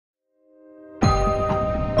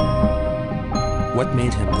What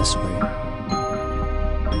made him this way?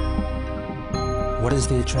 What is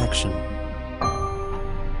the attraction?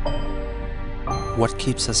 What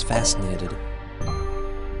keeps us fascinated?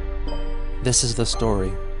 This is the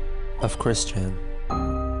story of Christian.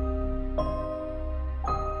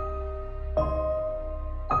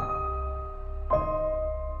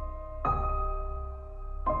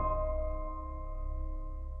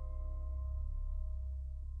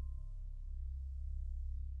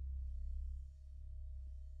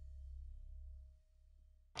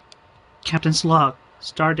 Captain's log.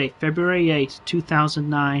 Stardate February 8,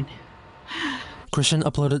 2009. Christian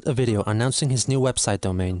uploaded a video announcing his new website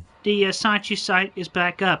domain. The Sonichu site is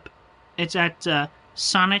back up. It's at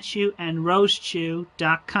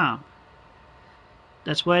sonichuandrosechew.com.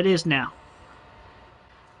 That's what it is now.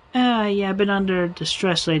 Yeah, I've been under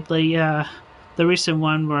distress lately. The recent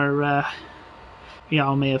one where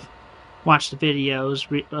y'all may have watched the videos,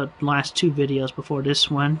 last two videos before this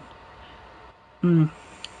one.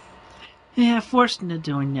 Yeah, forced into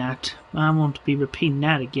doing that. I won't be repeating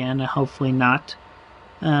that again. Hopefully not.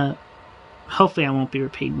 Hopefully I won't be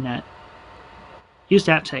repeating that. Use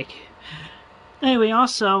that take. Anyway,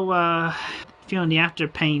 also, feeling the after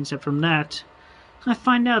pains from that, I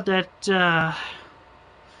find out that,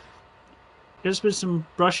 there's been some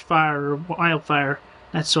brush fire or wildfire,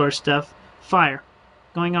 that sort of stuff, fire,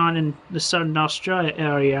 going on in the southern Australia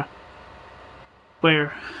area,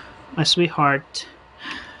 where my sweetheart,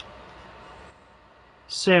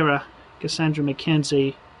 Sarah Cassandra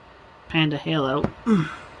McKenzie, Panda Halo,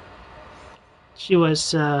 she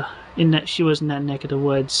was in that neck of the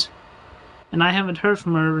woods, and I haven't heard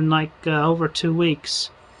from her in like over 2 weeks.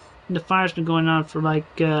 And the fire's been going on for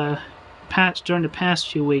like during the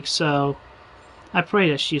past few weeks, so I pray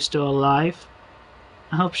that she's still alive.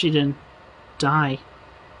 I hope she didn't die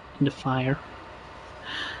in the fire.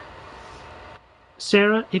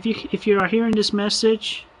 Sarah, if you are hearing this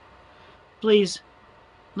message, please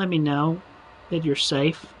let me know that you're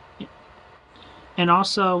safe. And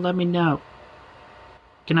also let me know,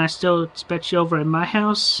 can I still expect you over at my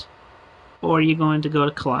house? Or are you going to go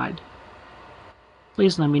to Clyde?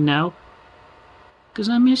 Please let me know, because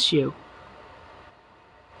I miss you.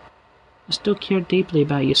 I still care deeply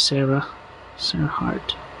about you, Sarah. Sarah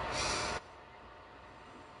Hart.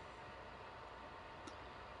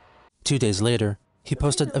 2 days later, he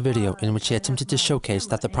posted a video in which he attempted to showcase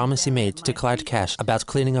that the promise he made to Clyde Cash about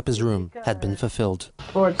cleaning up his room had been fulfilled.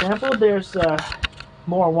 For example, there's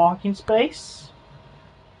more walking space.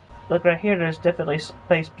 Look right here, there's definitely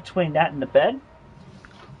space between that and the bed.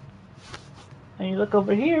 And you look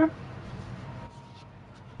over here,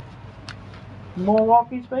 more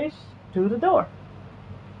walking space to the door.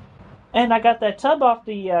 And I got that tub off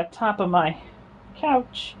the top of my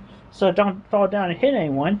couch, so it don't fall down and hit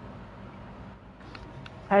anyone.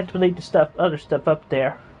 I had to leave the other stuff up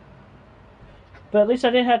there. But at least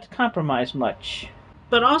I didn't have to compromise much.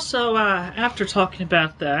 But also, after talking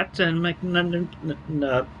about that and making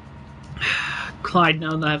Clyde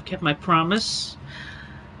know that I've kept my promise.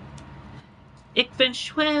 Ik vind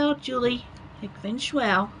schwel, Julie. Ik vind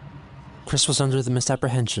schwel. Chris was under the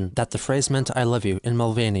misapprehension that the phrase meant I love you in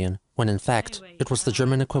Malvanian, when in fact, it was the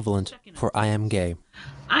German equivalent for I am gay.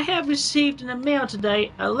 I have received in the mail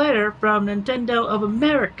today a letter from Nintendo of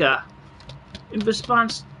America in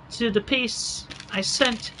response to the piece I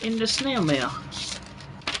sent in the snail mail.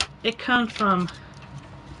 It comes from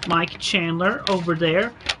Mike Chandler over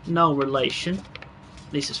there, no relation,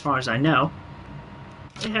 at least as far as I know.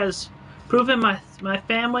 It has proven my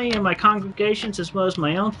family and my congregations as well as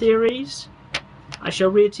my own theories. I shall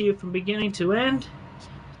read it to you from beginning to end.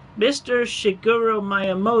 Mr. Shigeru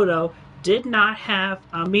Miyamoto did not have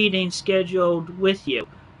a meeting scheduled with you,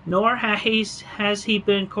 nor has he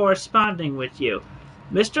been corresponding with you.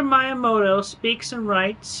 Mr. Miyamoto speaks and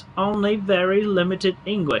writes only very limited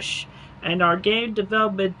English, and our game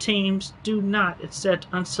development teams do not accept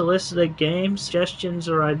unsolicited game suggestions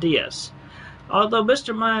or ideas. Although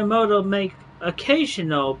Mr. Miyamoto makes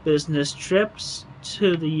occasional business trips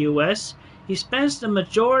to the U.S., he spends the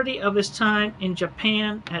majority of his time in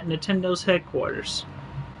Japan at Nintendo's headquarters.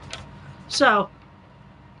 So,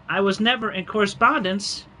 I was never in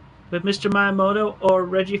correspondence with Mr. Miyamoto or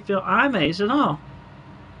Reggie Phil Imes at all.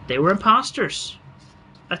 They were imposters.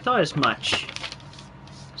 I thought as much.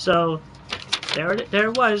 So, there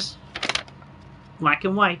it was. Black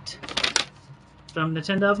and white. From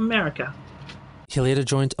Nintendo of America. He later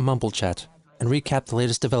joined a mumble chat and recapped the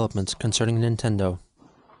latest developments concerning Nintendo.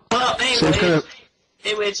 Well,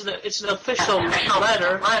 anyway, it's an official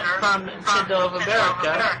letter from Nintendo of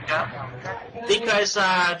America, because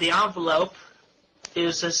the envelope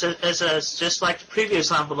is just like the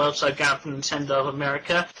previous envelopes I got from Nintendo of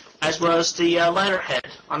America, as well as the letterhead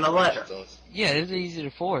on the letter. Yeah, it's easy to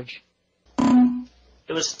forge.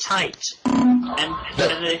 It was typed,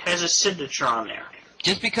 and it has a signature on there.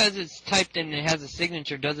 Just because it's typed and it has a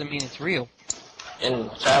signature doesn't mean it's real. In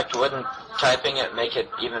fact, wouldn't typing it make it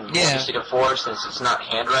even more easy to forge since it's not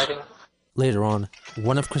handwriting? Later on,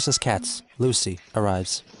 one of Chris's cats, Lucy,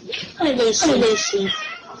 arrives. Hi, Lucy. Hi, Lucy.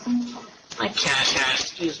 My cat.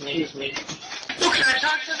 Excuse me. Oh, can I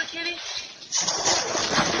talk to the kitty?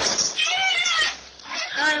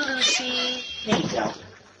 Hi, Lucy. There you go.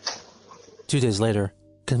 2 days later,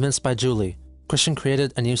 convinced by Julie, Christian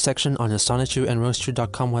created a new section on his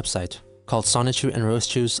SonetShoeandRoastYou.com website called Sonetshoe and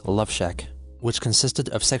Roastshew's Love Shack, which consisted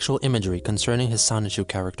of sexual imagery concerning his Sonetshoe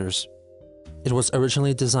characters. It was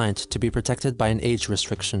originally designed to be protected by an age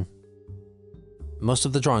restriction. Most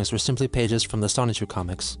of the drawings were simply pages from the Sonetshoe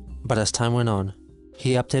comics, but as time went on,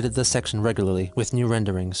 he updated this section regularly with new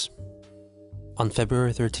renderings. On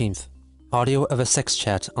February 13th, audio of a sex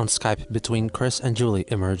chat on Skype between Chris and Julie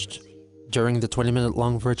emerged. During the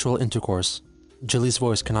 20-minute-long virtual intercourse, Julie's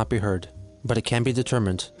voice cannot be heard, but it can be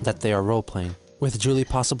determined that they are role-playing, with Julie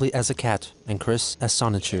possibly as a cat and Chris as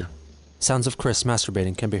Sonetshoe. Sounds of Chris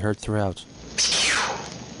masturbating can be heard throughout.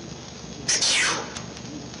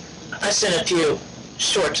 I sent a few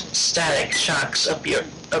short static shocks up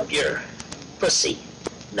your pussy.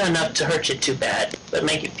 Not enough to hurt you too bad, but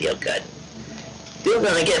make you feel good. You're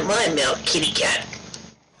gonna get my milk, kitty cat.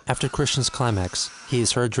 After Christian's climax, he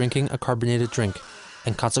is heard drinking a carbonated drink,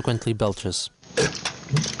 and consequently belches.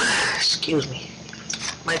 Excuse me.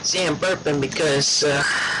 Might say I'm burping because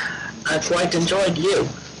I've quite enjoyed you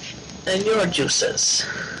and your juices.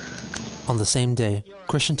 On the same day,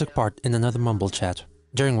 Christian took part in another mumble chat,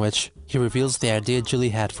 during which he reveals the idea Julie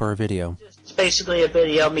had for a video. It's basically a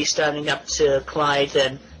video of me standing up to Clyde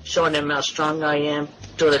and showing him how strong I am,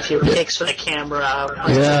 doing a few kicks for the camera.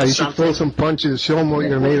 Yeah, you should throw some punches, show them what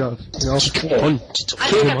you're made of, you know?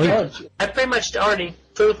 I pretty much already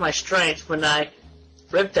proved my strength when I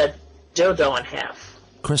ripped that dildo in half.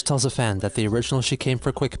 Chris tells a fan that the original She Came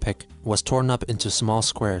for Quick Pick was torn up into small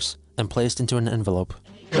squares and placed into an envelope.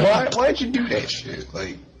 Why'd you do that shit?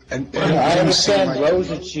 Like, I understand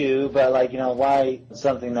Rose at you, but why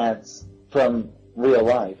something that's from real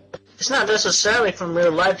life? It's not necessarily from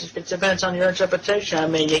real life. It depends on your interpretation. I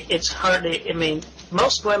mean, it's hardly. I mean,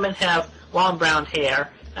 most women have long brown hair,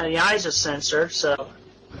 and the eyes are censored. So.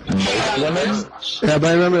 Women? Yeah, but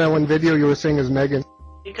I remember that one video you were saying is Megan.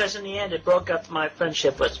 Because in the end, it broke up my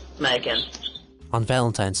friendship with Megan. On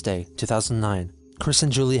Valentine's Day, 2009, Chris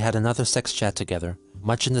and Julie had another sex chat together,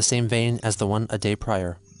 much in the same vein as the one a day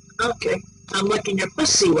prior. Okay, I'm licking your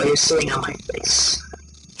pussy while you're sitting on my face.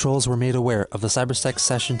 Trolls were made aware of the cybersex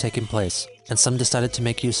session taking place, and some decided to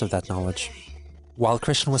make use of that knowledge. While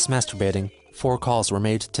Christian was masturbating, 4 calls were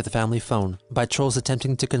made to the family phone by trolls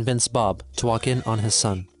attempting to convince Bob to walk in on his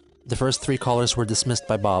son. The first 3 callers were dismissed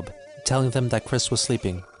by Bob, telling them that Chris was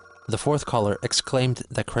sleeping. The 4th caller exclaimed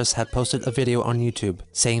that Chris had posted a video on YouTube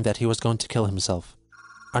saying that he was going to kill himself.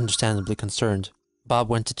 Understandably concerned, Bob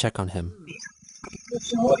went to check on him.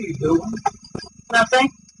 Listen, what are you doing? Nothing.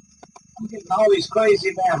 I'm getting all these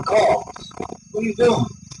crazy damn calls. What are you doing?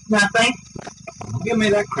 Nothing. Give me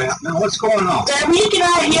that crap. Now, what's going on? Dad, will you get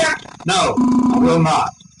out of here? No, I will not.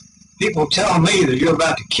 People tell me that you're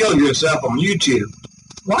about to kill yourself on YouTube.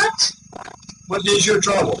 What? What is your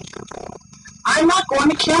trouble? I'm not going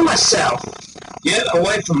to kill myself. Get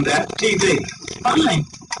away from that TV. Fine.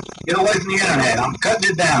 Get away from the internet. I'm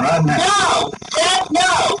cutting it down right now. No! Dad,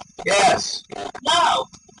 no! Yes. No!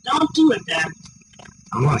 Don't do it, Dad.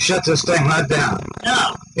 I'm going to shut this thing right down.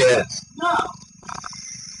 No! Yes. No!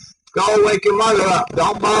 Go wake your mother up.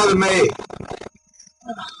 Don't bother me.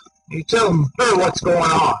 You tell her what's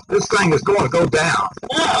going on. This thing is going to go down.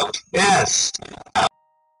 No! Yes.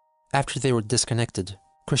 After they were disconnected,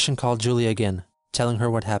 Christian called Julie again, telling her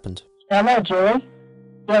what happened. Hello, Julie.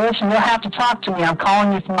 Yeah, listen, you'll have to talk to me. I'm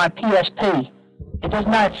calling you from my PSP. It does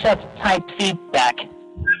not accept typed feedback.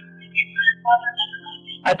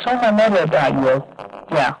 I told my mother about you.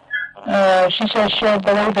 Yeah. She says she'll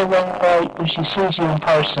believe it when she sees you in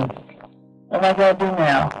person. What am I going to do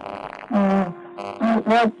now?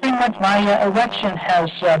 Well, pretty much my erection has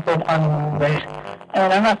been unmoved,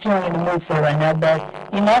 and I'm not feeling in the mood for it right now, but,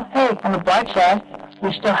 hey, on the bright side,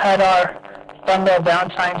 we still had our fun little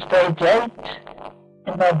Valentine's Day date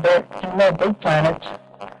in the big planet.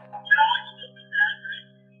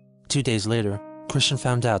 2 days later, Christian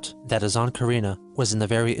found out that his Aunt Corrina was in a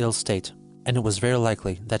very ill state, and it was very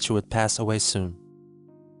likely that she would pass away soon.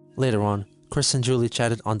 Later on, Chris and Julie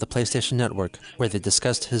chatted on the PlayStation Network, where they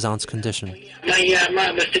discussed his aunt's condition. My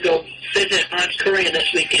mom was to go visit Aunt Corrina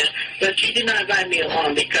this weekend, but she did not invite me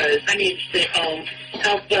along because I need to stay home,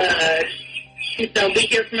 help, be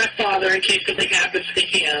here for my father in case something happens to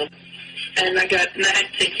him. And I had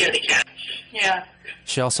to take care of the cats. Yeah.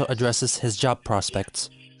 She also addresses his job prospects,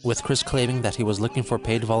 with Chris claiming that he was looking for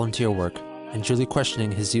paid volunteer work, and Julie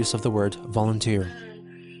questioning his use of the word volunteer.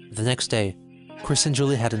 The next day, Chris and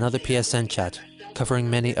Julie had another PSN chat, covering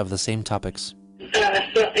many of the same topics.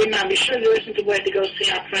 Hey, Mom, you sure there isn't a way to go see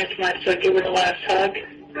Aunt Frank tonight so I give her the last hug?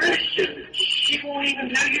 She won't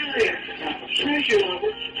even know you're there. Sure you love her.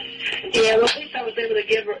 Yeah, well, at least I was able to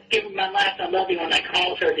give her my last I love you when I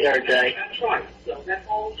called her the other day. That's right. So that's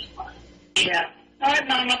all fine. Yeah. All right,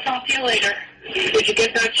 Mom, I'll talk to you later. Did you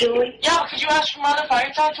get that, Julie? Yeah, could you ask your mother if I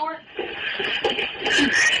could talk to her?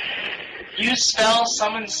 Use spell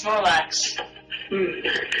summon Snorlax.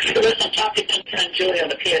 Listen, I'm talking to my friend Julie on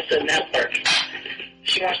the PSN network.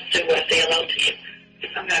 She wants to say hello to you.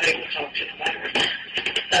 I'm not able to talk to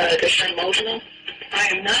her. Is she emotional? I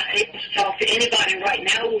am not able to talk to anybody right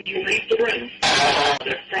now. Will you leave the room?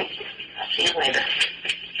 Thank you. I'll see you later.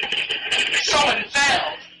 Someone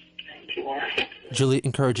failed. Thank you. Julie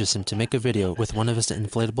encourages him to make a video with one of his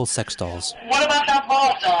inflatable sex dolls. What about that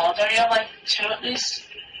blow-up doll? Don't you have like 2 at least?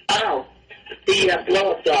 Oh, the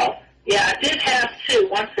blow-up doll. Yeah, I did have 2,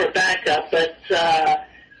 one for backup, but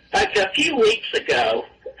like a few weeks ago,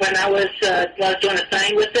 when I was doing a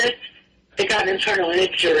thing with it, it got an internal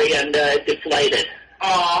injury and deflated.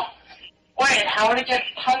 Aw. Wait, how did it get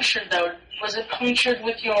punctured though? Was it punctured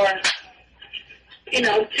with your...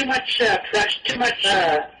 Too much pressure, too much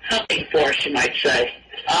humping force, you might say.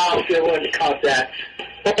 If you're willing to call it that.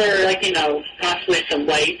 Or, possibly some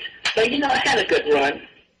weight. But, I had a good run.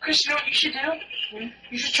 Chris, you know what you should do?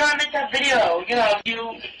 You should try and make that video,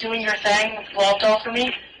 you doing your thing with the blow-up doll for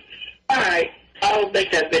me. Alright, I'll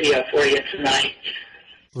make that video for you tonight.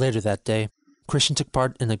 Later that day, Christian took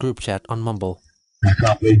part in a group chat on Mumble. I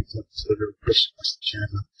can't believe this episode of Christmas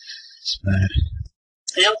channel. It's bad.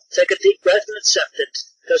 Well, take a deep breath and accept it,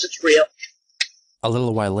 because it's real. A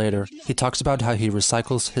little while later, he talks about how he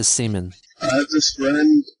recycles his semen. I have this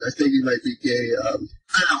friend, I think he might be gay.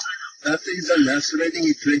 After he's done masturbating,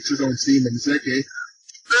 he drinks his own semen. Is that gay?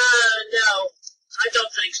 No, I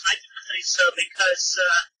don't think so, because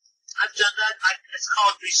I've done that. It's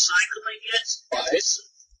called recycling it.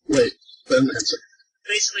 Wait, let me answer.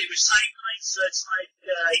 Basically recycling, so it's like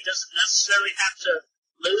he doesn't necessarily have to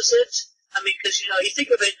lose it. I mean, because, you think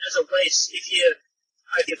of it as a waste. If you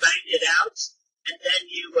banged it out, and then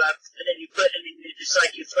you put, it's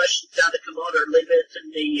like you flush it down the commode or leave it in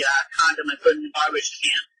the condom and put it in the garbage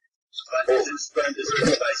can. Sponges and sponges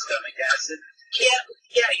by stomach acid. Yeah,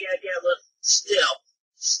 well, still,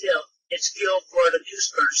 it's fuel for the new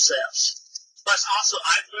sperm cells. Plus, also,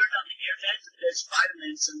 I've learned on the internet that there's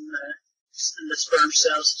vitamins in the sperm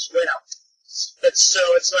cells as well. But so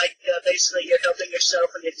it's like, basically, you're helping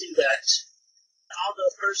yourself when you do that.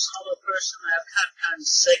 Although personally, I'm kind of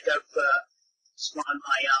sick of on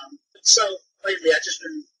my own. So, lately, I've just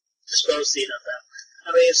been disposing of them.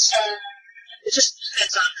 I mean, it just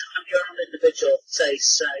depends on your own individual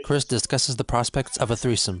taste. Chris discusses the prospects of a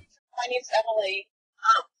threesome. My name's Emily.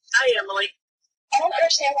 Oh, hi, Emily. I don't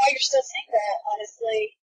understand why you're still single,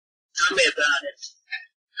 honestly. Tell me about it.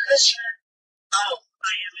 Oh,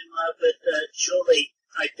 I am in love with Julie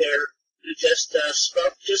right there, who just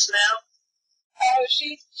spoke just now. Oh,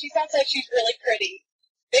 she sounds like she's really pretty.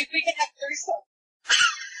 Maybe we can have threesome.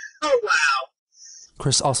 Oh, wow.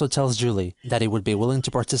 Chris also tells Julie that he would be willing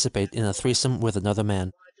to participate in a threesome with another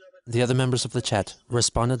man. The other members of the chat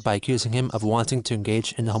responded by accusing him of wanting to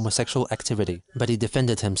engage in homosexual activity, but he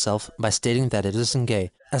defended himself by stating that it isn't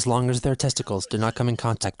gay as long as their testicles do not come in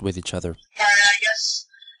contact with each other. Alright, I guess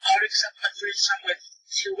I would accept a threesome with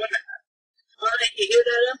 2 women. Well, did you hear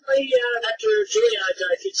that, Emily? After Julie and I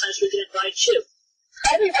done a few times, we can invite you.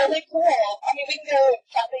 That'd be really cool. I mean, we can go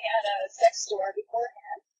shopping at a sex store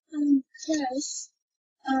beforehand. Yes.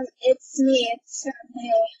 It's me. It's Sarah.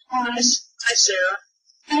 Hi, Sarah.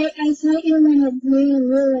 I thought you wanted me and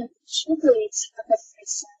you and Julie to have a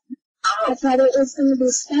threesome. Oh. I thought it was going to be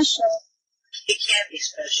special. It can't be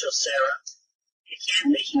special, Sarah. It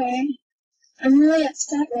can't be. Okay. I'm really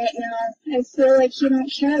upset right now. I feel like you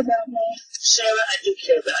don't care about me. Sarah, I do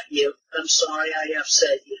care about you. I'm sorry I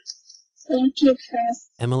upset you. Thank you, Chris.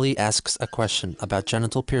 Emily asks a question about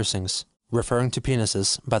genital piercings, referring to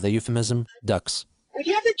penises by the euphemism ducks. Would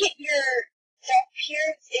you ever get your duck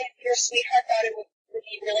pierced if your sweetheart thought it would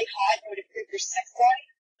be really hot and would improve your sex life?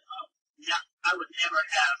 No, I would never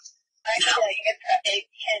have. Actually, it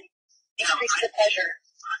increase the pleasure.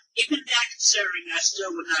 Even that considering, I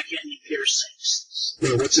still would not get any piercings.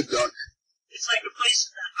 Wait, what's a duck? It's like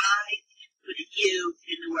replacing the I with a U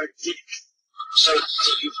in the word dick. So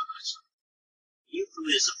euphemism.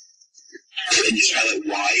 Euphemism. And you spell it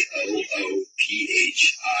Y-O-O-P-H-I-M-E-S-M.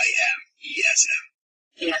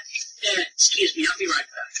 Yeah, excuse me, I'll be right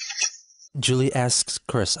back. Julie asks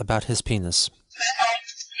Chris about his penis. I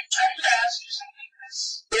have to ask you something,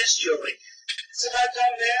 Chris. Yes, Julie. Is it not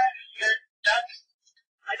down there, your duck?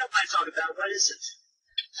 I know what I'm talking about. What is it?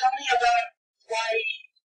 Tell me about why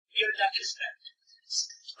your duck is bent.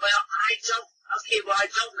 Well, I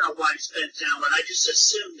don't know why it's bent downward. I just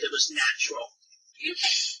assumed it was natural. You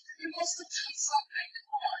must have done something.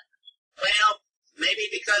 Come on. Well, maybe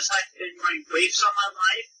because I've been wearing briefs all my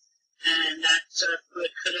life, and that could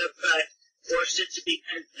have forced it to be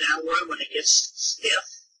bent downward when it gets stiff.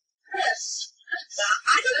 Chris.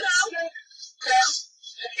 I don't know. Chris,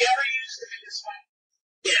 have you ever used the penis one?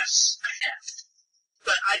 Yes, I have.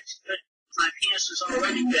 But my penis was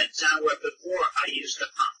already bent downward before I used the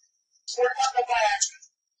pump. What about the Viagra?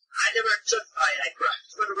 I never took Viagra.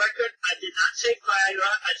 For the record, I did not take Viagra.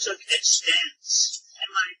 I took Extends.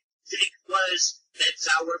 And my dick was bent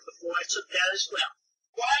downward before I took that as well.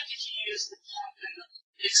 Why did you use the pump and the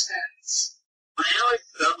Extends? Well, it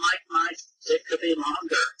felt like my dick could be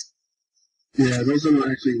longer. Yeah, those don't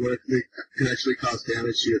actually work. They can actually cause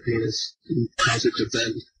damage to your penis and cause it to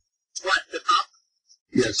bend. What, the pump?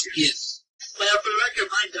 Yes. Yes. Well, for the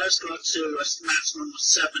record, mine does go to a maximum of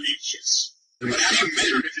 7 inches. How do you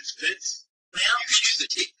measure if it's bent? Well, You can use the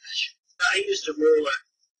tape measure. I used a ruler.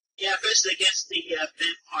 Yeah, first against the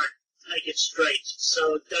bent part, make it straight.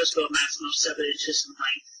 So it does go a maximum of 7 inches in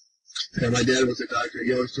length. Yeah, my dad was a doctor.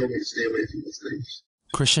 He always told me to stay away from those things.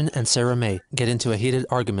 Christian and Sarah May get into a heated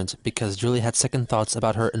argument because Julie had second thoughts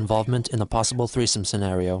about her involvement in a possible threesome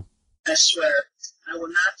scenario. I swear, I will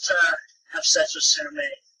not have sex with Sarah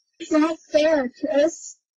May. It's not fair,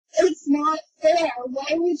 Chris. It's not fair.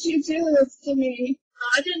 Why would you do this to me?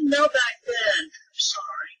 I didn't know back then. I'm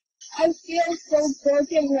sorry. I feel so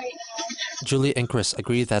broken right now. Julie and Chris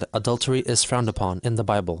agree that adultery is frowned upon in the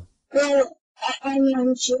Bible. Well, I mean,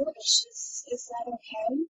 I'm Jewish. Is that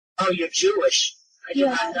okay? Oh, you're Jewish. I did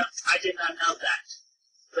not know that.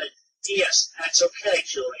 But yes, that's okay,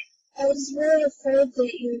 Julie. I was really afraid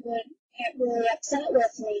that you would get really upset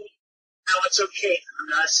with me. No, it's okay. I'm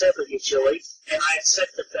not upset with you, Julie, and I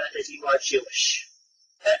accept the fact that you are Jewish.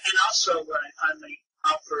 And also, when I finally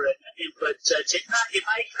offer an input, if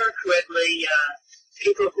I heard correctly,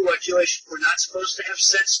 people who are Jewish were not supposed to have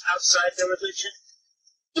sex outside their religion?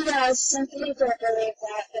 Yeah, some people believe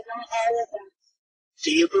that, but not all of them.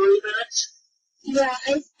 Do you believe in it? Yeah,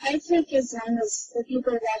 I think as long as the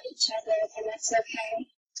people love each other, then it's okay.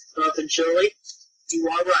 Well, then, Julie, you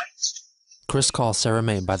are right. Chris calls Sarah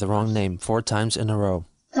May by the wrong name 4 times in a row.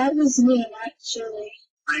 That was me, not Julie.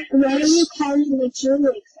 Why are you calling me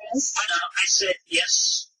Julie, Chris? I said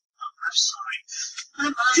yes. Oh, I'm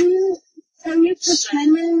sorry. Are you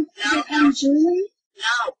pretending that I'm Julie?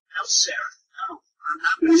 No, Sarah. No, I'm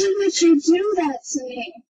not. Why would you do that to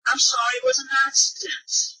me? I'm sorry, it was an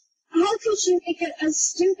accident. How could you make it a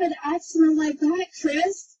stupid accident like that,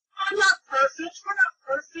 Chris? I'm not perfect. We're not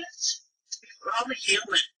perfect. We're only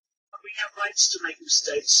human. We have rights to make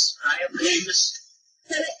mistakes. I have made mistakes.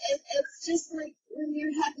 But it's just like when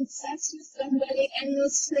you're having sex with somebody and you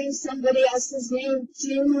scream somebody else's name. Do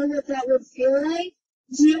you know what that would feel like?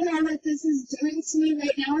 Do you know what this is doing to me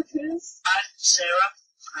right now, Chris? Sarah,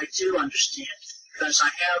 I do understand. Because I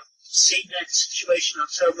have seen that situation on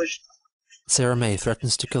television. Sarah May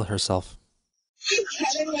threatens to kill herself. I'm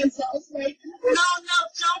killing myself right now. No,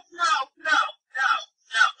 don't, no.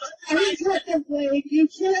 I'm cut the blade. You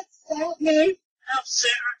can't stop me. No,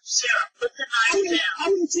 Sarah, put the knife down.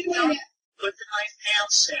 I'm doing it. Put the knife down,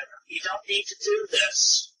 Sarah. You don't need to do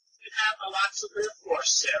this. You have a lot to live for,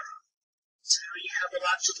 Sarah. Sarah, you have a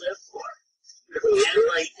lot to live for. Your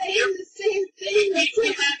family. Saying the same thing.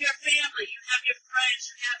 You have your family. You have your friends.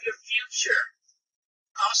 You have your future.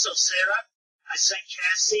 Also, Sarah, I sent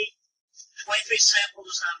Cassie 23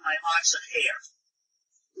 samples of my locks of hair.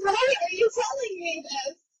 Why are you telling me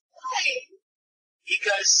this? Why?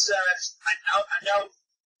 Because I know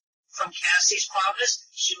from Cassie's promise,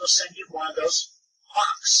 she will send you one of those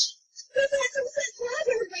locks. But that doesn't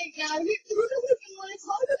matter right now. You don't even want to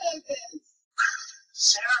talk about this.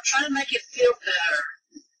 Sarah, I'm trying to make you feel better.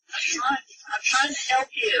 I'm trying to help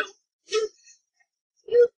you.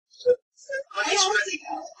 I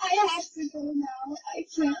have to go now. I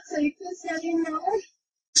can't take this anymore.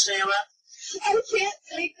 Sarah? I can't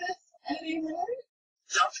take this anymore.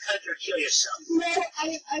 Don't cut or kill yourself. No,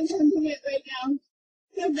 I'm going to do it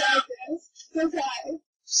about this. Goodbye.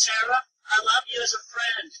 Sarah, I love you as a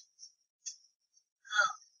friend.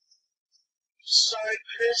 Oh, sorry,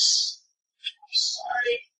 Chris. I'm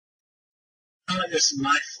sorry. Oh, this is my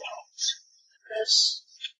fault. Chris.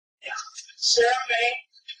 Yeah. Sarah May,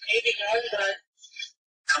 maybe I'm done.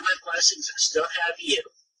 Now my blessings I still have you.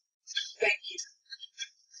 Thank you.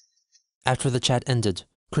 After the chat ended,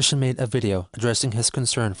 Christian made a video addressing his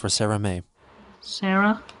concern for Sarah May.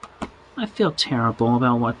 Sarah, I feel terrible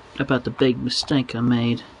about the big mistake I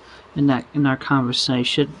made in our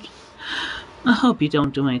conversation. I hope you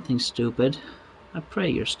don't do anything stupid. I pray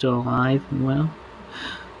you're still alive and well.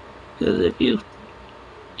 Because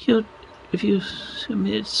if you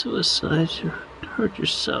committed suicide or hurt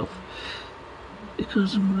yourself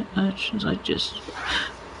because of my actions, I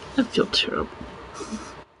feel terrible.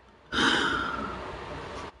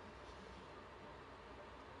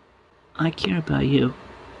 I care about you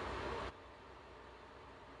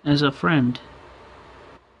as a friend,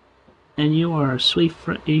 and you are a sweet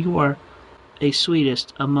friend. You are a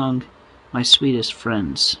sweetest among my sweetest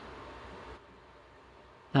friends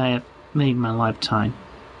that I have made in my lifetime.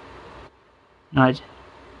 And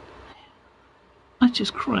I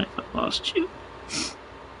just cry if I lost you.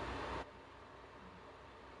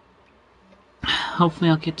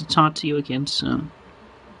 Hopefully I'll get to talk to you again soon.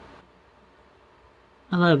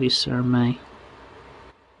 I love you, Sarah May.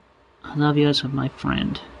 I love you as my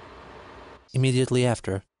friend. Immediately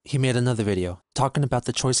after, he made another video talking about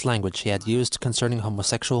the choice language he had used concerning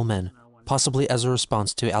homosexual men, possibly as a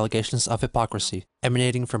response to allegations of hypocrisy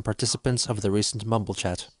emanating from participants of the recent Mumble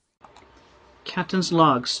chat. Captain's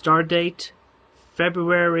log, stardate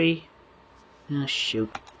February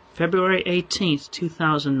 18th,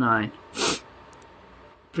 2009.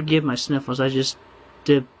 Forgive my sniffles, I just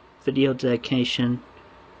did video dedication.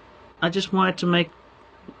 I just wanted to make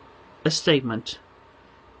a statement.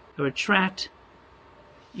 I retract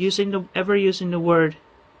using the word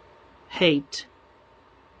hate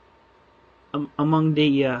among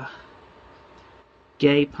the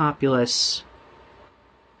gay populace.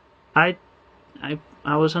 I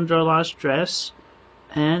was under a lot of stress,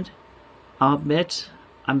 and I'll admit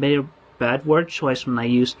I made a bad word choice when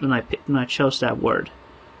I chose that word.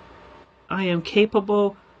 I am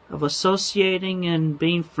capable of associating and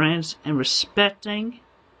being friends and respecting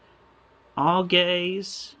all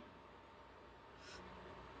gays.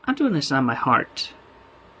 I'm doing this on my heart.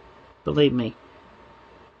 Believe me.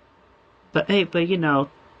 But you know,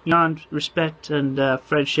 beyond respect and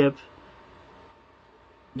friendship,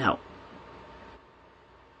 no.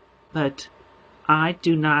 But I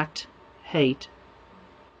do not hate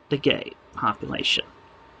the gay population.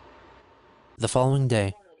 The following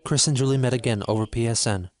day, Chris and Julie met again over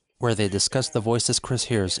PSN, where they discussed the voices Chris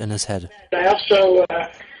hears in his head. I also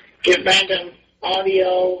give random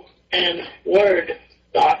audio and word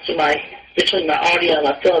thoughts between my audio and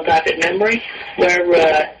my photographic memory, where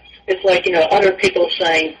it's like, you know, other people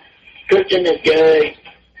saying, Christian is gay.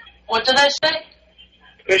 What did I say?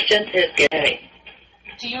 Christian is gay.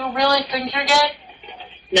 Do you really think you're gay?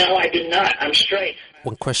 No, I do not. I'm straight.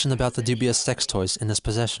 When questioned about the dubious sex toys in his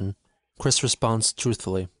possession, Chris responds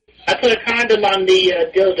truthfully. I put a condom on the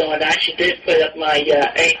dildo, and I actually did put up my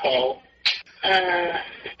a-hole.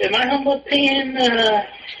 In my humble opinion,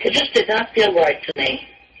 it just did not feel right to me.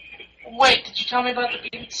 Wait, did you tell me about the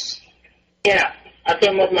beats? Yeah, I put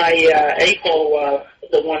them with my a-hole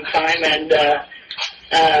the one time, and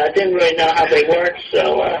didn't really know how they worked,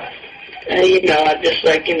 so, you know, I just,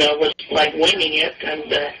 was, winging it, and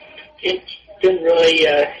it didn't really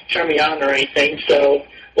turn me on or anything, so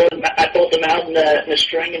I pulled them out, and the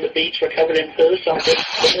string and the beads were covered in poo, so I just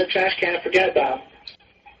put them in the trash can and forgot about them.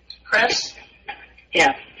 Chris?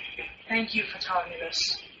 Yeah. Thank you for telling me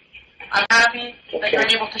this. I'm happy that you're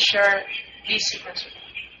able to share these secrets with me.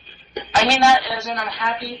 I mean that as in I'm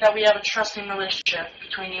happy that we have a trusting relationship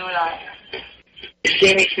between you and I. You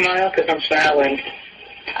see me smile? Because I'm smiling.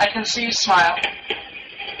 I can see you smile.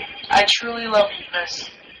 I truly love you, Chris.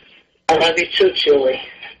 I love you too, Julie.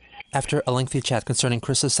 After a lengthy chat concerning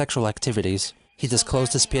Chris's sexual activities, he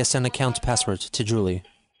disclosed his PSN account password to Julie.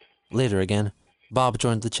 Later again, Bob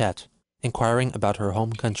joined the chat, inquiring about her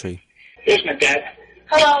home country. Here's my dad.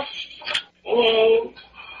 Hello. Hello.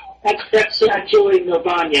 That's Julie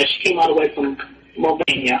Novanya. She came all the way from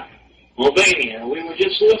Albania. Albania. We were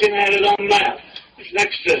just looking at it on the map. It's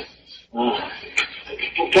next to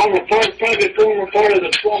probably former part of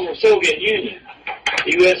the former Soviet Union,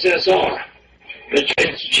 the USSR. It's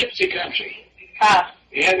gypsy country. Ah.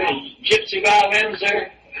 You have any gypsy violins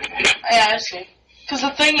there? Yeah, I see. Because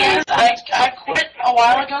the thing is, I quit a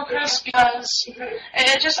while ago, Chris, because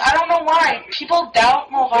it just, I don't know why. People doubt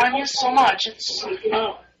Mulvania so much.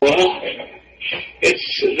 Well,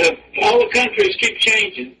 all the countries keep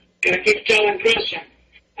changing. And I keep telling Christian,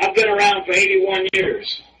 I've been around for 81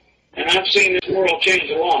 years, and I've seen this world change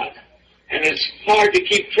a lot. And it's hard to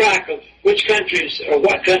keep track of which countries or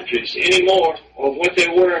what countries anymore of what they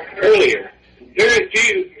were earlier. Very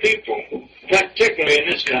few people, particularly in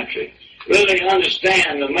this country, really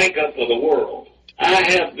understand the makeup of the world. I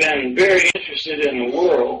have been very interested in the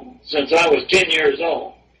world since I was 10 years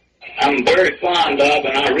old. I'm very fond of,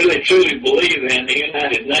 and I really truly believe in, the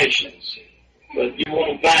United Nations. But you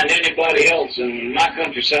won't find anybody else in my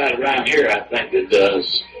countryside around here, I think, that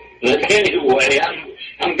does. But anyway,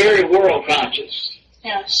 I'm very world conscious.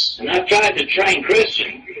 Yes. And I've tried to train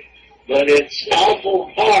Christian, but it's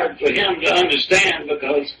awful hard for him to understand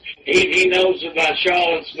because he knows about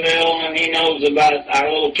Charlottesville, and he knows about our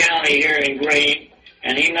little county here in Greene,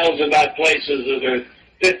 and he knows about places that are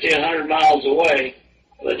 50, 100 miles away.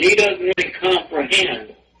 But he doesn't really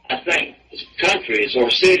comprehend, I think, countries or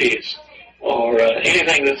cities or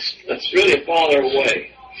anything that's really farther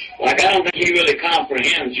away. Like, I don't think he really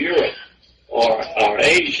comprehends Europe or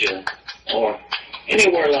Asia or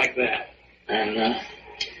anywhere like that. And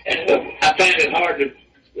I find it hard to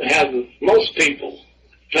have most people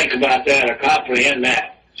think about that or comprehend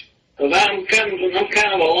that. Because I'm kind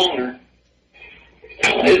of a loner.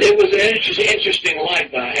 It was an interesting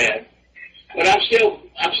life I had. But I'm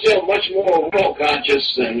still much more world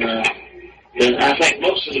conscious than I think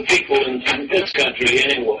most of the people in this country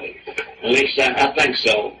anyway. At least I think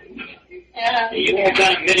so. Yeah. You won't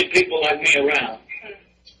find many people like me around.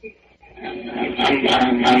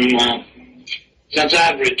 I'm since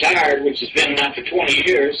I've retired, which has been now for 20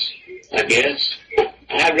 years, I guess,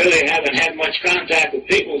 I really haven't had much contact with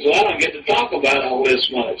people, so I don't get to talk about all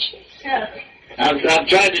this much. Yeah. I've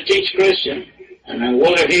tried to teach Christian, and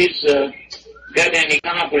whether he's got any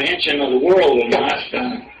comprehension of the world or not,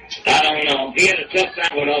 I don't know. He had a tough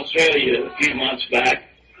time with Australia a few months back.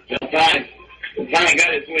 Finally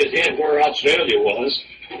got it through his head where Australia was.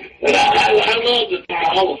 But I love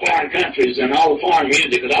all the foreign countries and all the foreign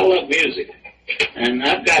music, because I love music. And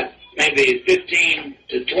I've got maybe 15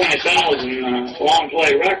 to 20,000 long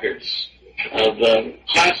play records of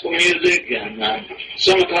classical music and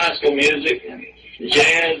semi-classical music and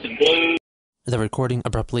jazz and blues. The recording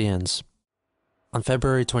abruptly ends. On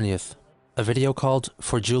February 20th, a video called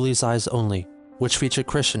For Julie's Eyes Only, which featured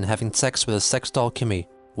Christian having sex with a sex doll Kimmy,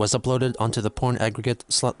 was uploaded onto the porn aggregate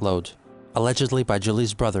Slutload, allegedly by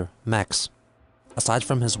Julie's brother, Max. Aside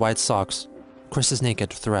from his white socks, Chris is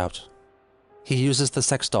naked throughout. He uses the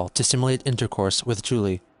sex doll to simulate intercourse with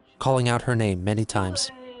Julie, calling out her name many times.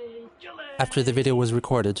 After the video was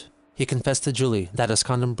recorded, he confessed to Julie that his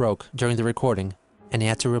condom broke during the recording, and he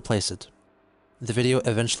had to replace it. The video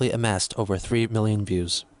eventually amassed over 3 million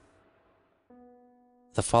views.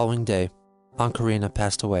 The following day, Aunt Corrina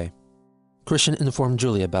passed away. Christian informed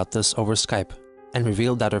Julie about this over Skype, and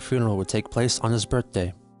revealed that her funeral would take place on his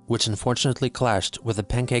birthday, which unfortunately clashed with a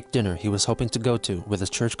pancake dinner he was hoping to go to with his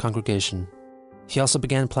church congregation. He also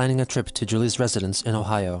began planning a trip to Julie's residence in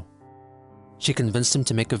Ohio. She convinced him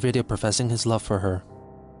to make a video professing his love for her.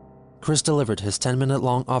 Chris delivered his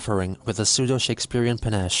 10-minute-long offering with a pseudo-Shakespearean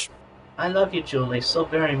panache. I love you, Julie, so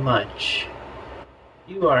very much.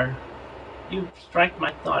 You strike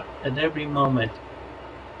my thought at every moment,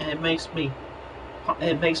 and it makes me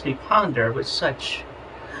ponder with such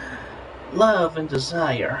love and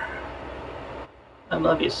desire. I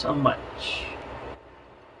love you so much.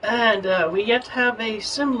 And we yet have a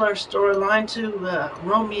similar storyline to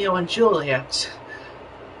Romeo and Juliet.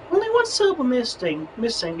 Only one syllable missing.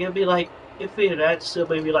 It'd be like, if we had that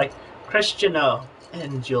syllable, it'd be like Cristiano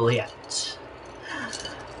and Juliet.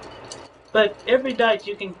 But every night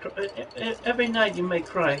you may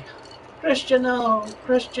cry, Cristiano,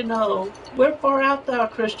 Cristiano, wherefore art thou,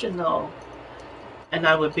 Cristiano? And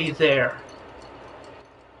I would be there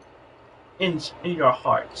in your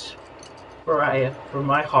heart. For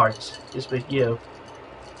my heart is with you.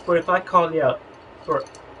 For if I call you out,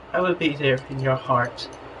 I would be there in your heart,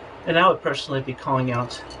 and I would personally be calling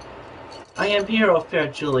out, I am here, O fair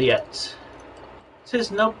Juliet.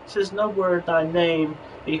 'Tis no word thy name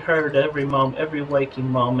be heard every waking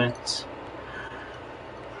moment.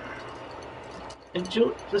 And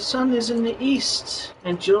the sun is in the east,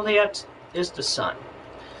 and Juliet is the sun.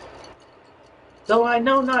 Though I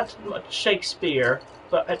know not much Shakespeare,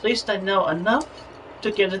 but at least I know enough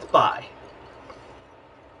to get it by.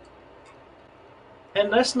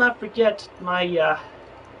 And let's not forget my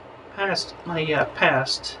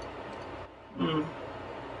past. I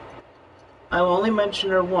will only mention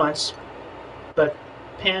her once, but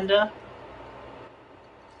Panda,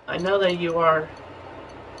 I know that you are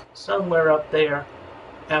somewhere up there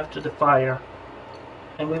after the fire,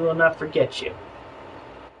 and we will not forget you.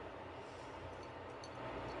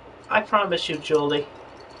 I promise you, Julie,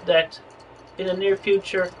 that in the near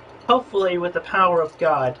future, hopefully with the power of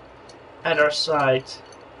God at our sides,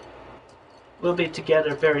 we'll be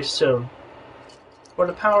together very soon. For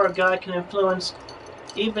the power of God can influence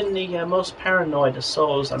even the most paranoid of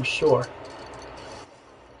souls, I'm sure.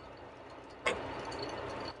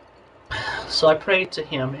 So I prayed to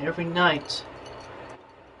him every night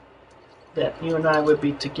that you and I would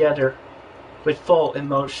be together with full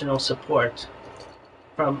emotional support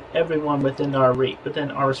from everyone within our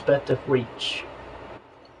respective reach.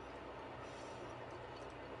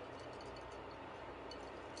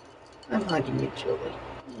 I'm hugging you, Julie.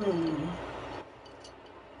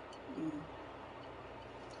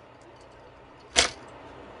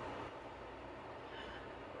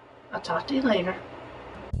 I'll talk to you later.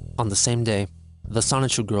 On the same day, the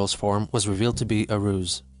Sonichu Girls forum was revealed to be a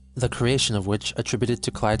ruse, the creation of which attributed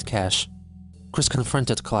to Clyde Cash. Chris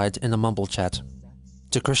confronted Clyde in a mumble chat.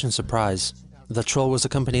 To Christian's surprise, the troll was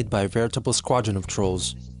accompanied by a veritable squadron of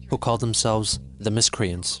trolls, who called themselves the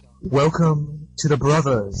Miscreants. Welcome to the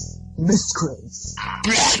brothers, Miscreants.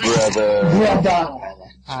 Brother.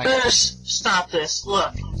 Stop this.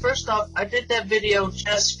 Look, first off, I did that video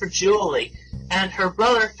just for Julie, and her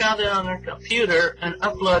brother found it on her computer and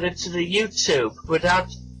uploaded it to the YouTube without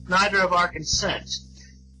neither of our consent.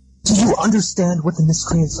 Do you understand what the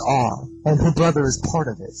Miscreants are? And her brother is part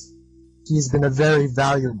of it. He has been a very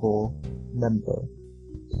valuable member.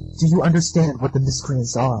 Do you understand what the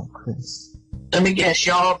Miscreants are, Chris? Let me guess,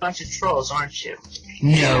 y'all are a bunch of trolls, aren't you?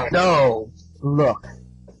 No. Look,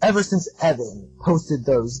 ever since Evan posted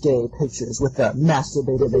those gay pictures with the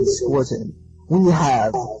masturbated and squirting, we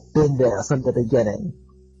have been there from the beginning.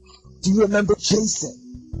 Do you remember Jason?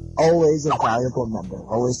 Always a valuable member,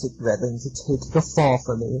 always willing to take the fall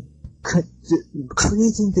for me.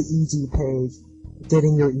 Creating the ED page,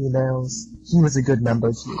 getting your emails, he was a good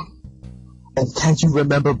member too. And can't you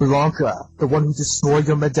remember Blanca, the one who destroyed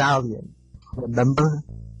your medallion? Remember?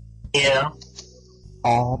 Yeah.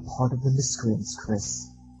 All part of the Miscreants, Chris.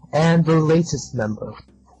 And the latest member,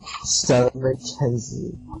 Sarah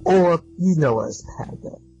McKenzie, or you know her as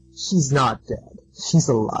Panda. She's not dead. She's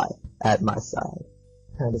alive at my side.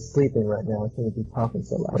 Kind of sleeping right now. I shouldn't be talking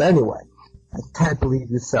so loud. Anyway, I can't believe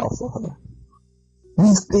you fell for her.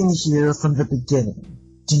 We've been here from the beginning.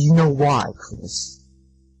 Do you know why, Chris?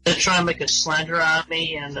 They're trying to make a slander out of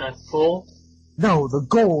me and fool? No, the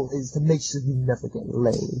goal is to make sure you never get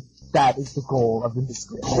laid. That is the goal of the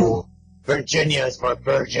Miscreant. Virginia is for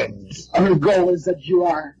virgins. Our goal is that you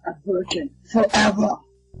are a virgin forever.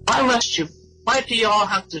 Why do y'all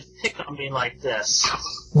have to pick on me like this?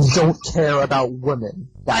 You don't care about women.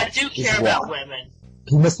 I do care about women.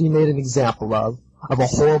 He must be made an example of a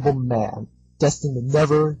horrible man, destined to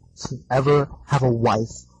never to ever have a wife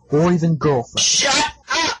or even girlfriend. Shut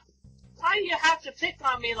up! Why do you have to pick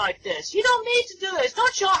on me like this? You don't need to do this.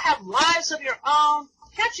 Don't y'all have lives of your own?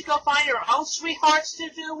 Can't you go find your own sweethearts to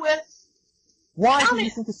do with? Why do you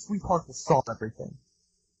think a sweetheart will solve everything?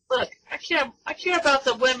 Look, I care about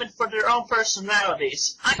the women for their own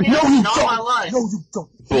personalities. I No, have you all don't. my life. No, you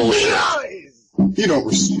don't. Bullshit. You don't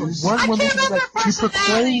respect. One woman care about their you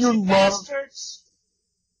proclaim your love. bastards.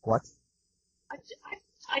 What?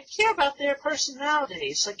 I care about their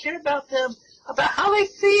personalities. I care about them, about how they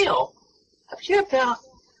feel. I care about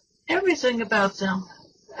everything about them.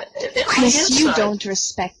 Chris, you don't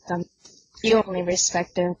respect them. You only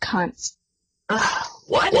respect their cunts.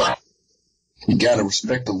 What? You gotta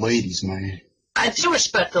respect the ladies, man. I do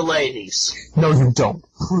respect the ladies. No, you don't.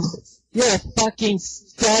 You're a fucking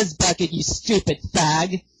fuzz bucket, you stupid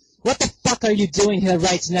fag. What the fuck are you doing here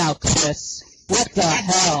right now, Chris? What the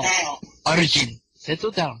hell? Arjun,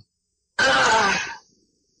 settle down.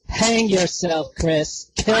 Hang yourself,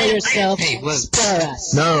 Chris. Kill yourself. Hey, whoa. Spare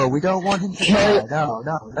us. No, we don't want him to die. No.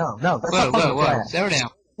 That's not part of the plan. Settle down.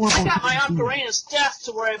 I got my Aunt Corrina's death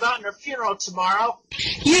to worry about and her funeral tomorrow.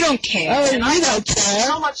 You don't care. Oh, you don't care.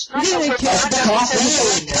 So much. You don't care about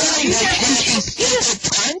You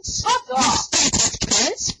just Fuck off.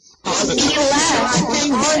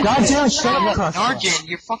 Goddamn, shut up, Arjun,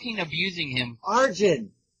 you're fucking abusing him.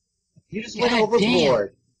 Arjun, you just went God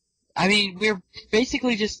overboard. I mean, we're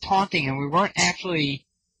basically just taunting him. We weren't actually,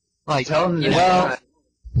 like, Tell him you know, Well,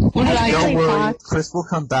 what did I don't say, worry. Fox? Chris will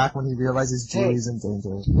come back when he realizes Julie's in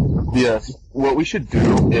danger. Yes, what we should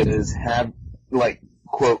do is have, like,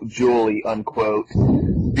 quote, Julie, unquote,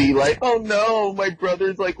 be like, oh no, my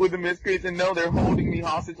brother's like with the miscreants, and no, they're holding me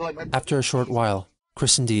hostage like my... After a short while,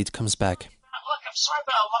 Chris indeed comes back. Look, I'm sorry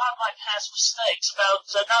about a lot of my past mistakes, about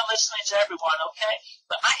not listening to everyone, okay?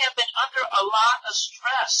 But I have been under a lot of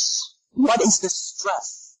stress. What is the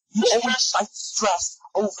stress? You always fight stress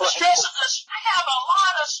over I have a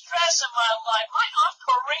lot of stress in my life. My Aunt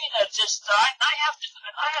Corrina just died, and I have to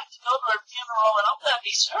go to her funeral, and I'm going to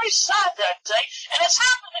be very sad that day. And the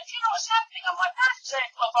funeral is happening on my birthday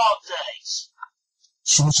of all days.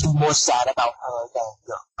 Shouldn't you be more sad about her than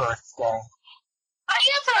your birthday? I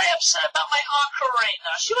am very upset about my Aunt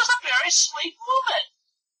Corrina. She was a very sweet woman.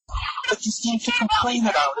 But you seem to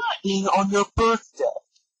complain about it being on your birthday.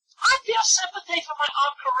 I feel sympathy for my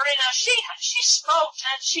Aunt Corrina. She smoked,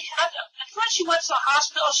 and when she went to the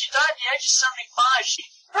hospital, she died at the age of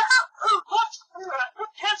 75. Her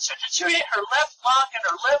cancer deteriorated her left lung and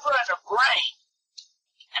her liver and her brain.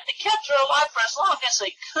 And they kept her alive for as long as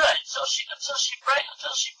they could until she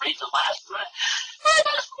breathed the last breath.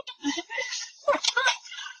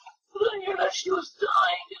 I hear that she was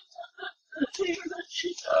dying. I hear that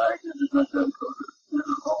she died.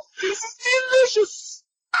 This is delicious.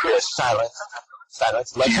 Yes, silence.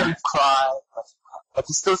 Let him cry, but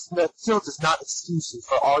he still does not excuse you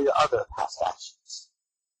for all your other past actions.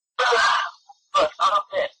 Look, I'll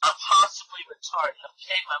admit, I'm possibly retarded,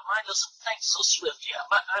 okay? My mind doesn't think so swiftly. I'm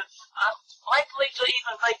likely to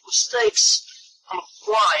even make mistakes on the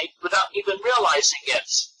fly without even realizing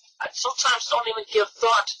it. I sometimes don't even give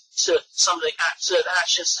thought to some of the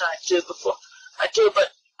actions that I do before I do,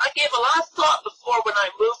 but I gave a lot of thought before when I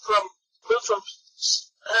moved from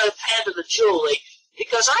Panda to Julie,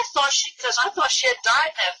 because I thought she had died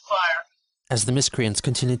in that fire. As the miscreants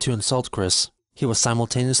continued to insult Chris, he was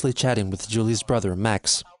simultaneously chatting with Julie's brother,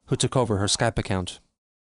 Max, who took over her Skype account.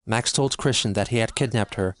 Max told Christian that he had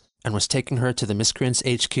kidnapped her and was taking her to the miscreants'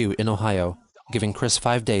 HQ in Ohio, giving Chris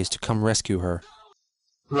 5 days to come rescue her.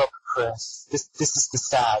 Look, Chris, this is the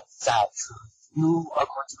sad truth. You are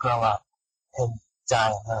going to grow up and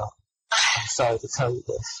die alone. I'm sorry to tell you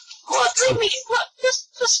this.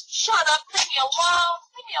 Just shut up, leave me alone.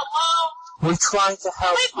 We're trying to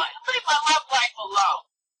help you. Leave my love life alone.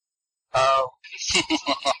 Oh. I'm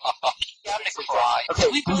gonna cry.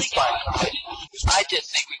 Okay, please fine. I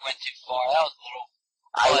just think we went too far. That was a little...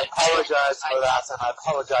 I apologize for that, and I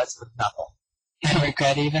apologize for nothing. I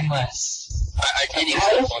regret even less. Anyway,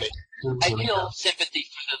 I feel sympathy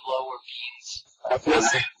for the lower beings. I feel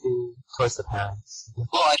sympathy towards the parents.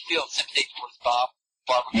 Well, I feel sympathy towards Bob.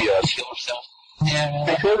 Bob was going to kill herself. Yeah.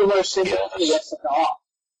 I feel the most sympathy that's all.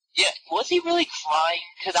 Yeah, was he really crying?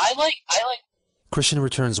 Because I like... Christian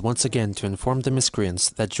returns once again to inform the miscreants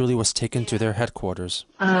that Julie was taken to their headquarters.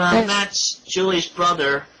 Matt's Julie's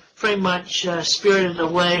brother pretty much spirited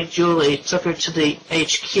away Julie, took her to the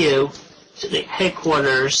HQ, to the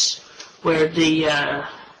headquarters, where the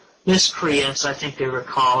miscreants, I think they were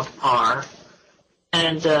called, are.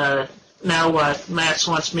 And now Matt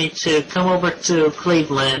wants me to come over to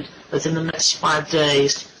Cleveland within the next 5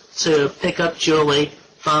 days to pick up Julie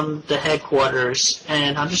from the headquarters.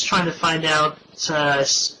 And I'm just trying to find out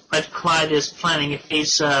what Clyde is planning, if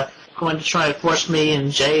he's going to try to force me in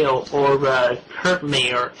jail or hurt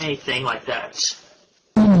me or anything like that.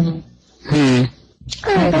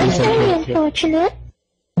 That's very unfortunate.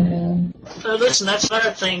 So listen, that's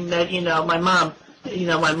another thing that, my mom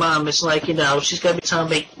is like, she's going to be telling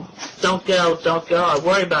me, don't go, I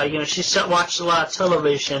worry about you. She watches a lot of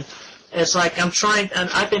television. It's like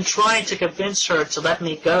I've been trying to convince her to let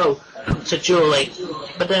me go to Julie,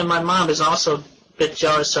 but then my mom is also a bit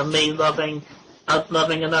jealous of me loving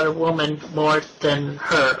another woman more than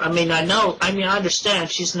her. I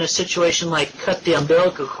understand she's in a situation like cut the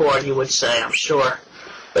umbilical cord, you would say, I'm sure.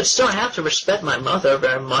 But still, I have to respect my mother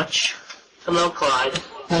very much. Hello, Clyde.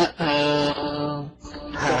 Uh-oh.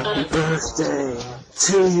 Happy birthday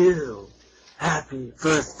to you. Happy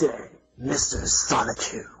birthday, Mr.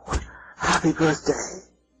 Sonichu. Happy birthday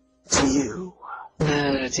to you.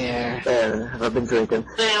 Oh, dear. Have I been drinking?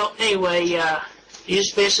 Well, anyway, you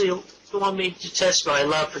just basically want me to test my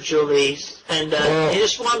love for Julie, and you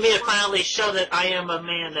just want me to finally show that I am a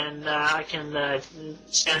man and I can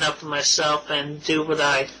stand up for myself and do what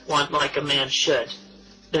I want like a man should.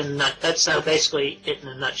 And that's basically it in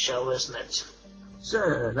a nutshell, isn't it?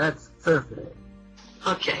 Sure, that's perfect.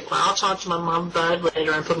 Okay, well, I'll talk to my mom about it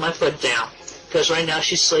later and put my foot down, because right now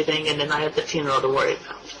she's sleeping and then I have the funeral to worry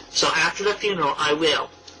about. So after the funeral, I will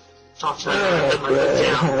talk to my mom and put my foot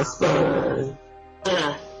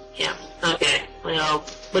down. Yeah, okay. Well,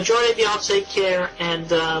 majority of y'all take care and,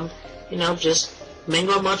 just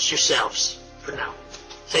mingle amongst yourselves for now.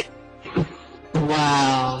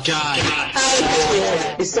 wow. God.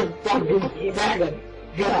 It's so fucking dragon.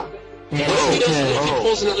 God. What if he does? What if he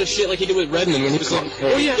pulls another shit like he did with Redmond when he was like,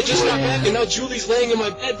 oh yeah, it just got back and now Julie's laying in my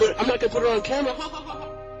bed, but I'm not gonna put her on camera.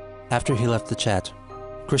 After he left the chat,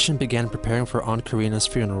 Christian began preparing for Aunt Corrina's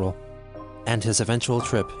funeral, and his eventual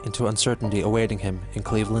trip into uncertainty awaiting him in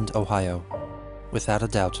Cleveland, Ohio. Without a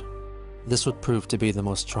doubt, this would prove to be the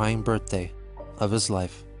most trying birthday of his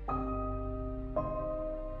life.